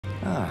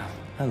Ah,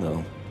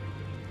 hello.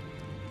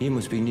 You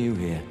must be new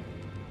here.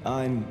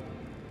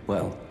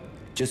 Well,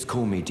 just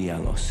call me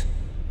Diallos.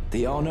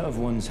 The honor of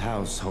one's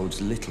house holds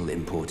little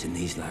import in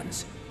these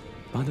lands.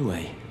 By the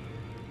way,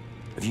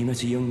 have you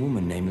met a young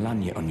woman named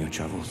Lanya on your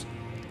travels?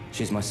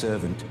 She's my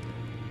servant,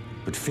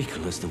 but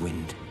fickle as the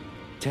wind.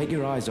 Take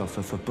your eyes off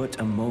her for but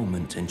a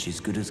moment and she's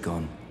good as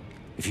gone.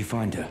 If you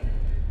find her,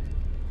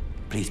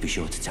 please be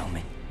sure to tell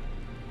me.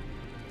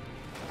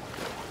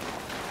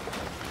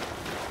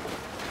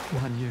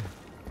 Lanya.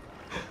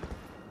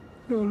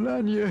 No,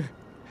 Lanya.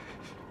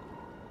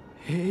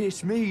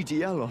 It's me,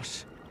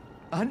 Diallos.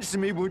 Answer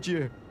me, would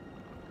you?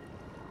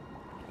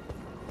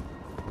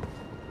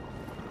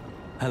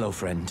 Hello,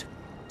 friend.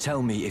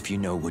 Tell me if you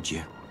know, would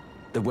you?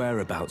 The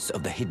whereabouts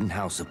of the hidden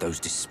house of those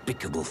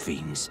despicable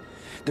fiends.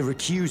 The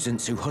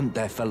recusants who hunt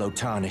their fellow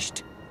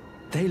tarnished.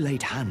 They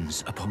laid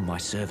hands upon my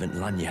servant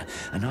Lanya,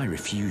 and I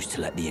refused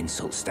to let the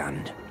insult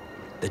stand.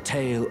 The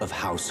tale of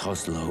House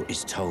Hoslo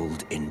is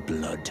told in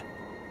blood.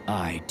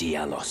 I,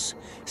 Diallos,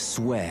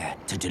 swear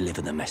to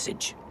deliver the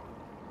message.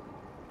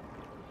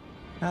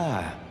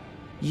 Ah,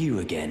 you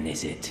again,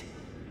 is it?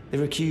 The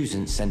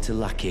recusants sent a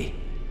lackey.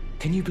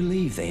 Can you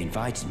believe they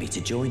invited me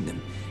to join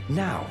them?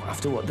 Now,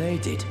 after what they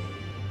did?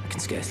 I can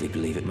scarcely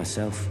believe it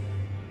myself.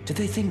 Did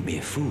they think me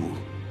a fool?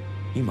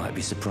 You might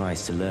be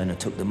surprised to learn I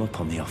took them up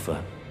on the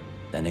offer.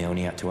 Then I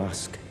only had to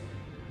ask.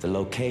 The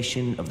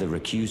location of the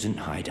recusant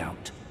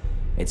hideout.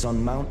 It's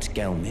on Mount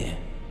Gelmir,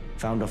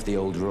 found off the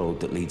old road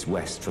that leads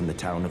west from the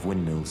town of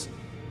Windmills.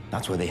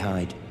 That's where they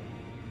hide.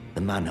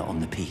 The manor on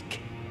the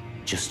peak.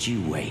 Just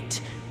you wait,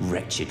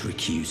 wretched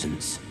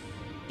recusants.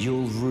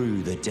 You'll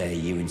rue the day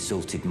you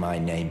insulted my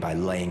name by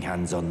laying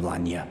hands on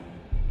Lanya.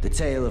 The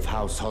tale of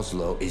House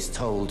Hoslo is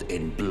told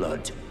in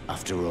blood,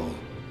 after all.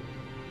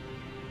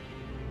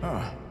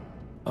 Ah.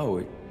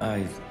 Oh,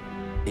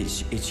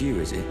 it's you,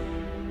 is it?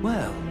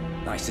 Well,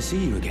 nice to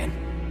see you again.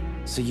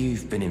 So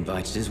you've been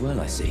invited as well,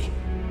 I see.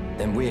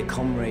 Then we're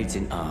comrades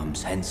in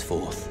arms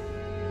henceforth.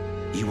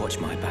 You watch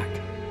my back,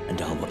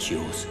 and I'll watch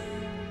yours.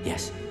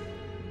 Yes?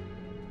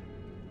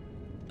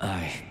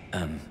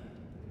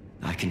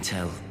 I can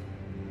tell.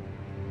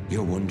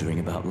 You're wondering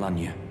about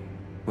Lanya.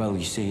 Well,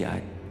 you see,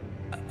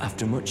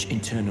 after much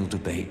internal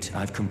debate,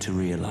 I've come to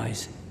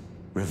realize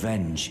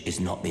revenge is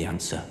not the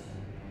answer.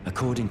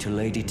 According to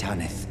Lady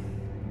Tanith,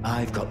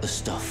 I've got the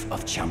stuff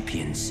of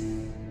champions.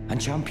 And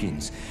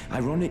champions,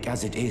 ironic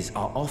as it is,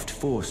 are oft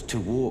forced to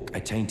walk a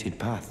tainted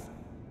path.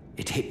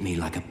 It hit me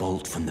like a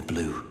bolt from the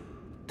blue,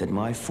 that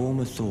my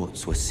former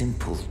thoughts were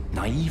simple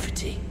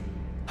naivety.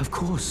 Of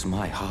course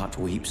my heart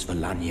weeps for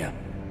Lanya.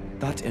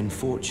 That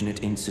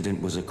unfortunate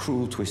incident was a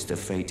cruel twist of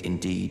fate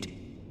indeed.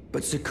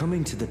 But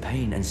succumbing to the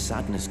pain and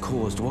sadness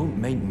caused won't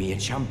make me a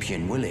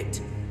champion, will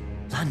it?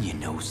 Lanya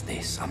knows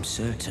this, I'm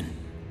certain.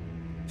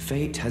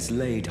 Fate has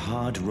laid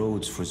hard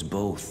roads for us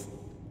both,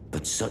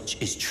 but such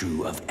is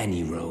true of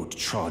any road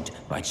trod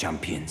by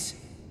champions.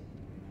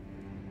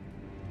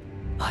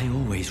 I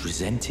always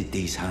resented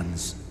these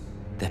hands,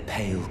 their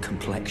pale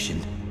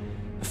complexion,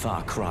 a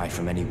far cry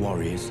from any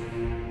warriors,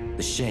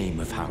 the shame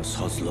of House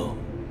Hoslo,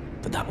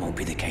 but that won't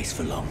be the case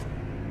for long.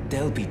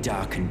 They'll be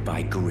darkened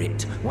by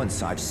grit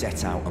once I've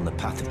set out on the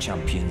path of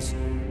champions.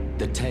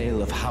 The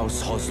tale of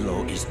House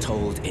Hoslo is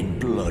told in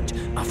blood,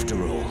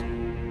 after all.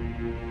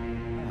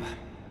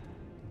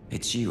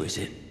 It's you, is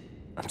it?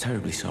 I'm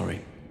terribly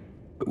sorry.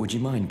 But would you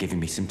mind giving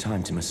me some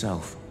time to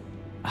myself?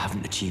 I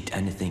haven't achieved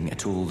anything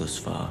at all thus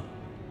far.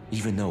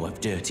 Even though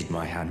I've dirtied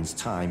my hands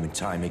time and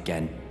time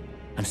again,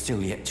 I'm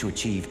still yet to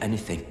achieve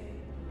anything.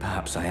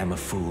 Perhaps I am a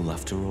fool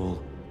after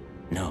all.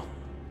 No,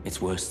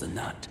 it's worse than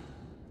that.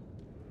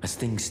 As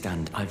things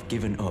stand, I've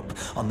given up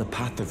on the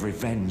path of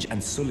revenge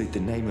and sullied the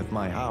name of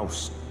my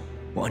house.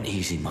 What an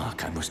easy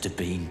mark I must have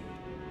been.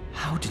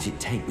 How did it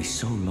take me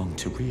so long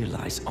to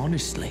realize,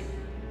 honestly?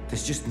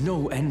 There's just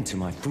no end to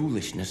my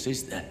foolishness,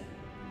 is there?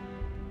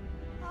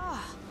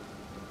 Ah.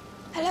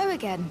 Hello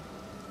again.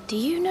 Do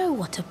you know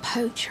what a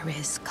poacher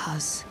is,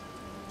 cuz?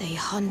 They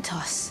hunt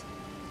us,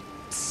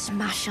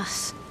 smash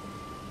us,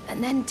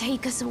 and then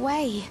take us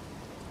away.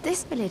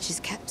 This village is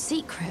kept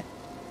secret,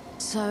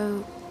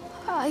 so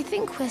I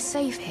think we're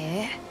safe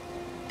here.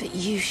 But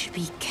you should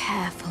be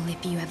careful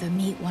if you ever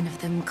meet one of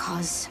them,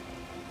 cuz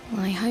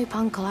I hope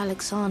Uncle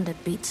Alexander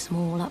beats them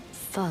all up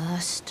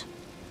first.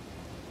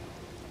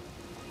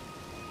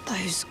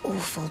 Those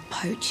awful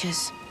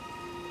poachers.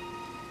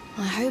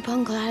 I hope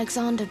Uncle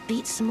Alexander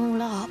beats them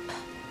all up.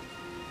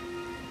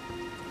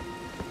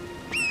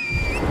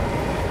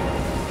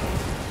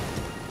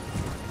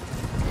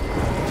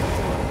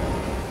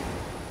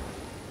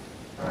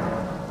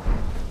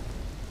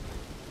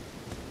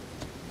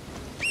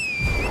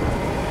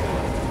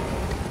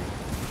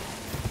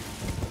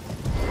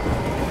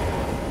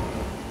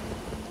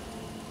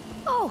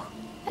 Oh,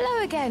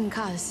 hello again,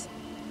 cuz.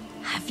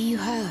 Have you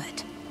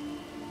heard?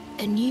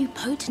 A new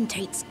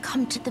potentate's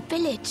come to the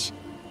village.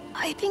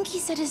 I think he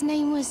said his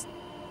name was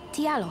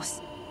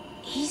Diallos.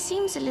 He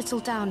seems a little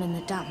down in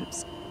the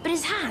dumps, but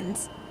his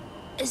hands,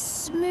 as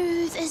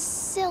smooth as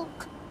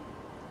silk.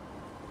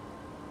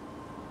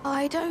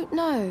 I don't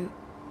know.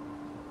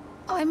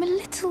 I'm a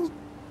little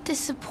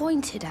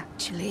disappointed,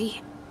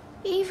 actually.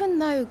 Even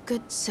though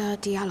good Sir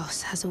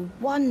Diallos has a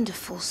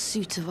wonderful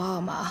suit of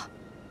armor,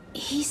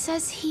 he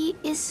says he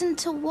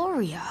isn't a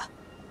warrior.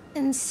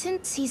 And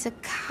since he's a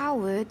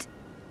coward,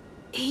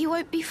 he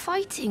won't be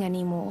fighting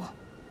anymore.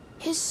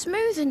 His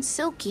smooth and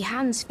silky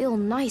hands feel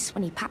nice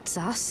when he pats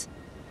us.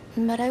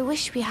 But I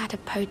wish we had a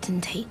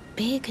potentate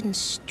big and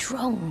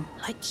strong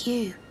like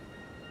you.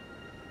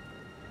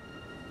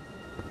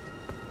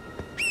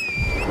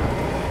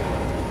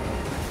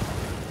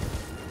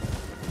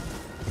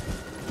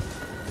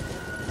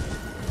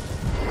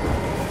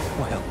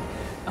 Well,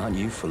 aren't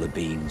you full of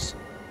beans?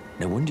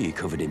 No wonder you're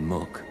covered in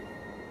muck.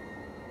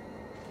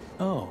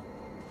 Oh,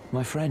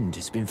 my friend,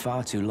 it's been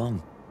far too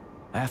long.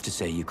 I have to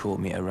say you caught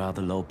me at a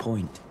rather low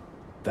point.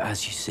 But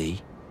as you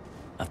see,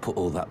 I've put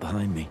all that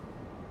behind me.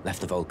 Left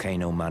the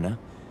Volcano Manor,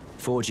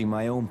 forging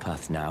my own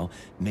path now,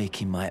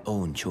 making my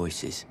own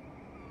choices.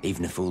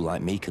 Even a fool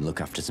like me can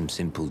look after some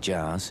simple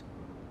jars.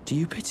 Do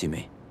you pity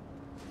me?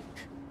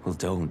 Well,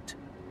 don't.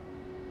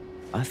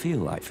 I feel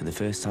like for the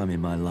first time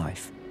in my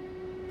life,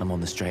 I'm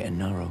on the straight and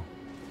narrow.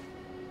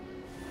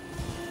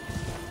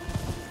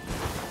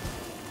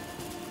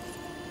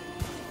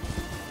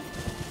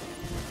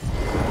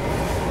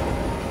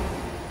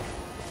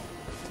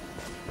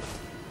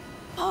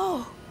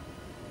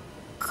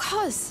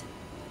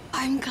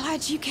 I'm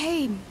glad you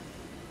came,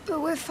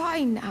 but we're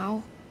fine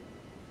now.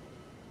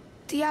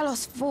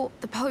 Diallos fought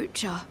the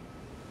poacher,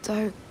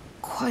 though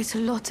quite a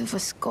lot of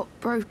us got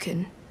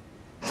broken.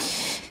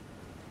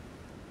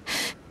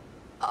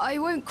 I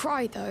won't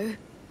cry, though.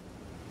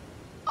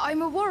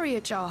 I'm a warrior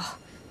jar.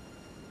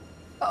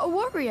 A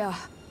warrior.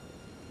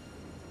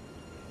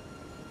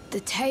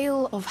 The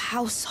tale of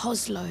House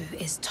Hoslow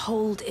is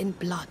told in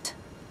blood.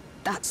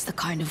 That's the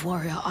kind of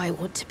warrior I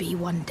want to be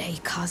one day,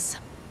 cuz.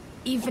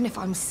 Even if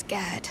I'm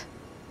scared,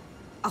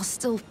 I'll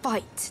still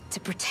fight to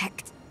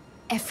protect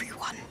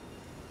everyone.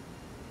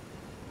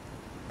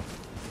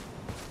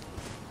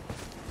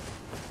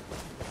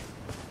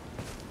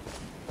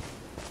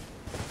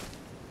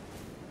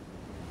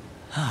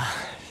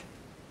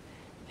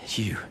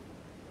 You.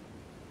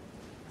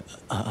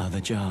 Are the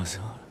jars...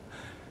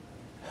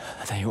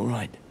 Are they all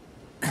right?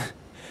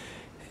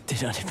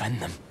 Did I defend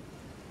them?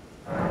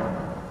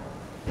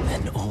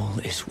 Then all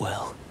is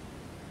well.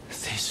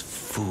 This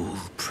fool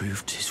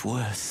proved his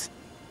worth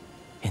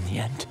in the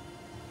end.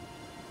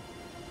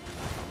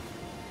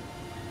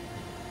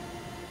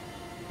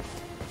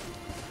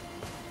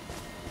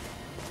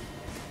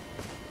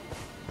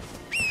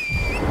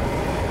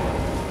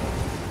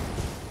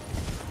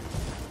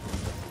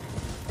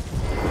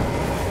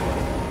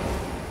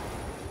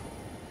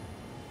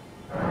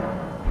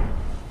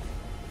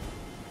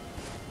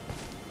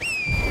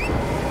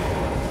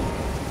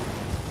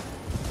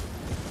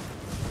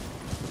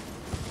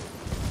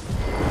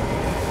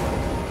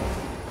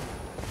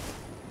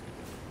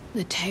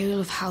 The tale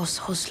of House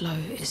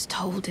Hoslow is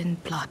told in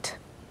blood.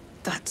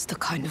 That's the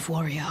kind of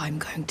warrior I'm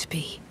going to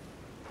be.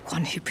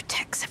 One who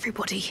protects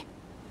everybody.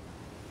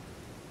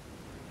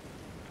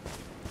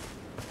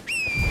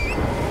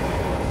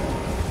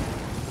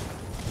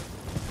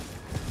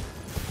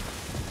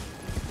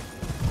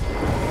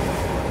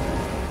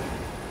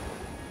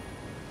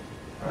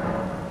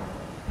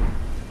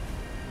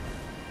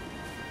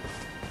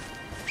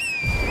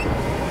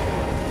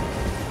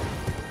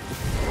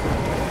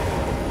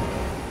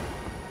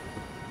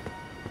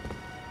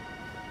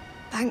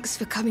 Thanks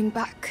for coming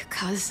back,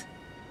 cuz.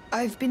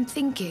 I've been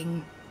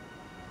thinking.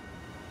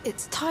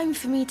 It's time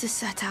for me to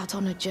set out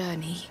on a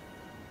journey.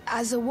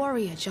 As a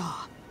warrior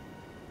jar.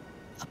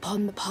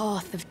 Upon the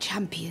path of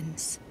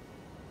champions.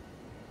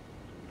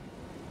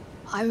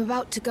 I'm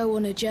about to go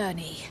on a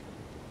journey.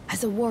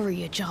 As a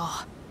warrior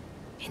jar.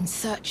 In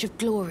search of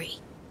glory.